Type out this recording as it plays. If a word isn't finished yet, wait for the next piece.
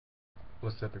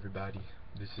What's up, everybody?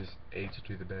 This is A to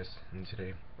do the best, and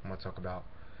today I'm gonna talk about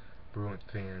Bruins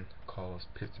fan calls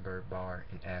Pittsburgh bar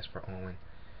and asks for Owen.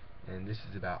 And this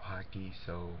is about hockey,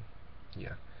 so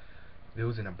yeah. It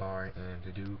was in a bar, and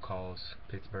the dude calls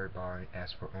Pittsburgh bar and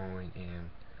asks for Owen,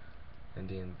 and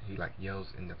then he like yells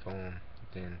in the phone.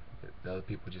 Then the other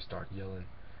people just start yelling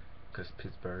because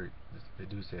the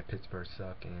dude said Pittsburgh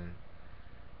suck, and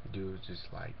the dude was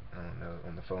just like, I don't know,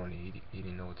 on the phone. He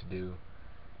didn't know what to do.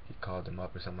 He called them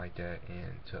up or something like that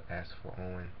and to ask for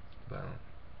Owen, but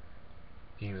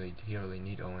he didn't really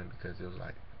need Owen because it was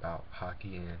like about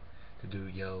hockey, and the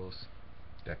dude yells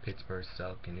that Pittsburgh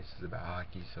suck and this is about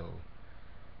hockey. So,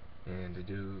 and the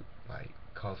dude like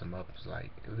calls him up. It's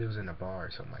like it was in a bar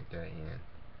or something like that, and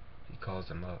he calls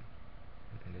him up,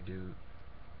 and the dude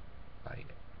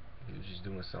like he was just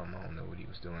doing something. I don't know what he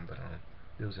was doing, but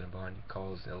it was in a bar, and he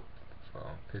calls up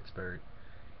Pittsburgh,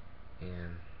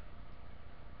 and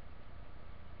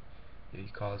he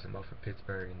calls him up for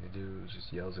Pittsburgh, and the dude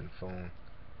just yells in the phone,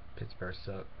 Pittsburgh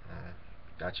suck.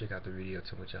 Y'all check out the video,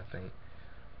 tell me what y'all think.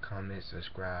 Comment,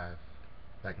 subscribe,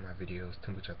 like my videos,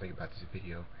 tell me what y'all think about this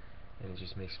video, and it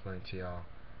just makes explain to y'all.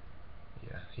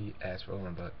 Yeah, he asked for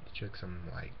Owen, but the tricks him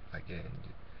like that,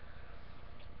 and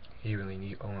he really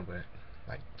need Owen, but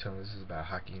like tell him this is about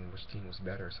hockey and which team was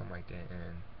better or something like that,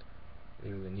 and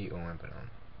they really need Owen, but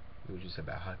it was just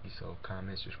about hockey. So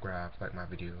comment, subscribe, like my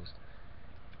videos.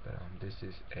 But this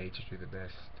is A to do the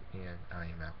best, and I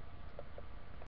am out.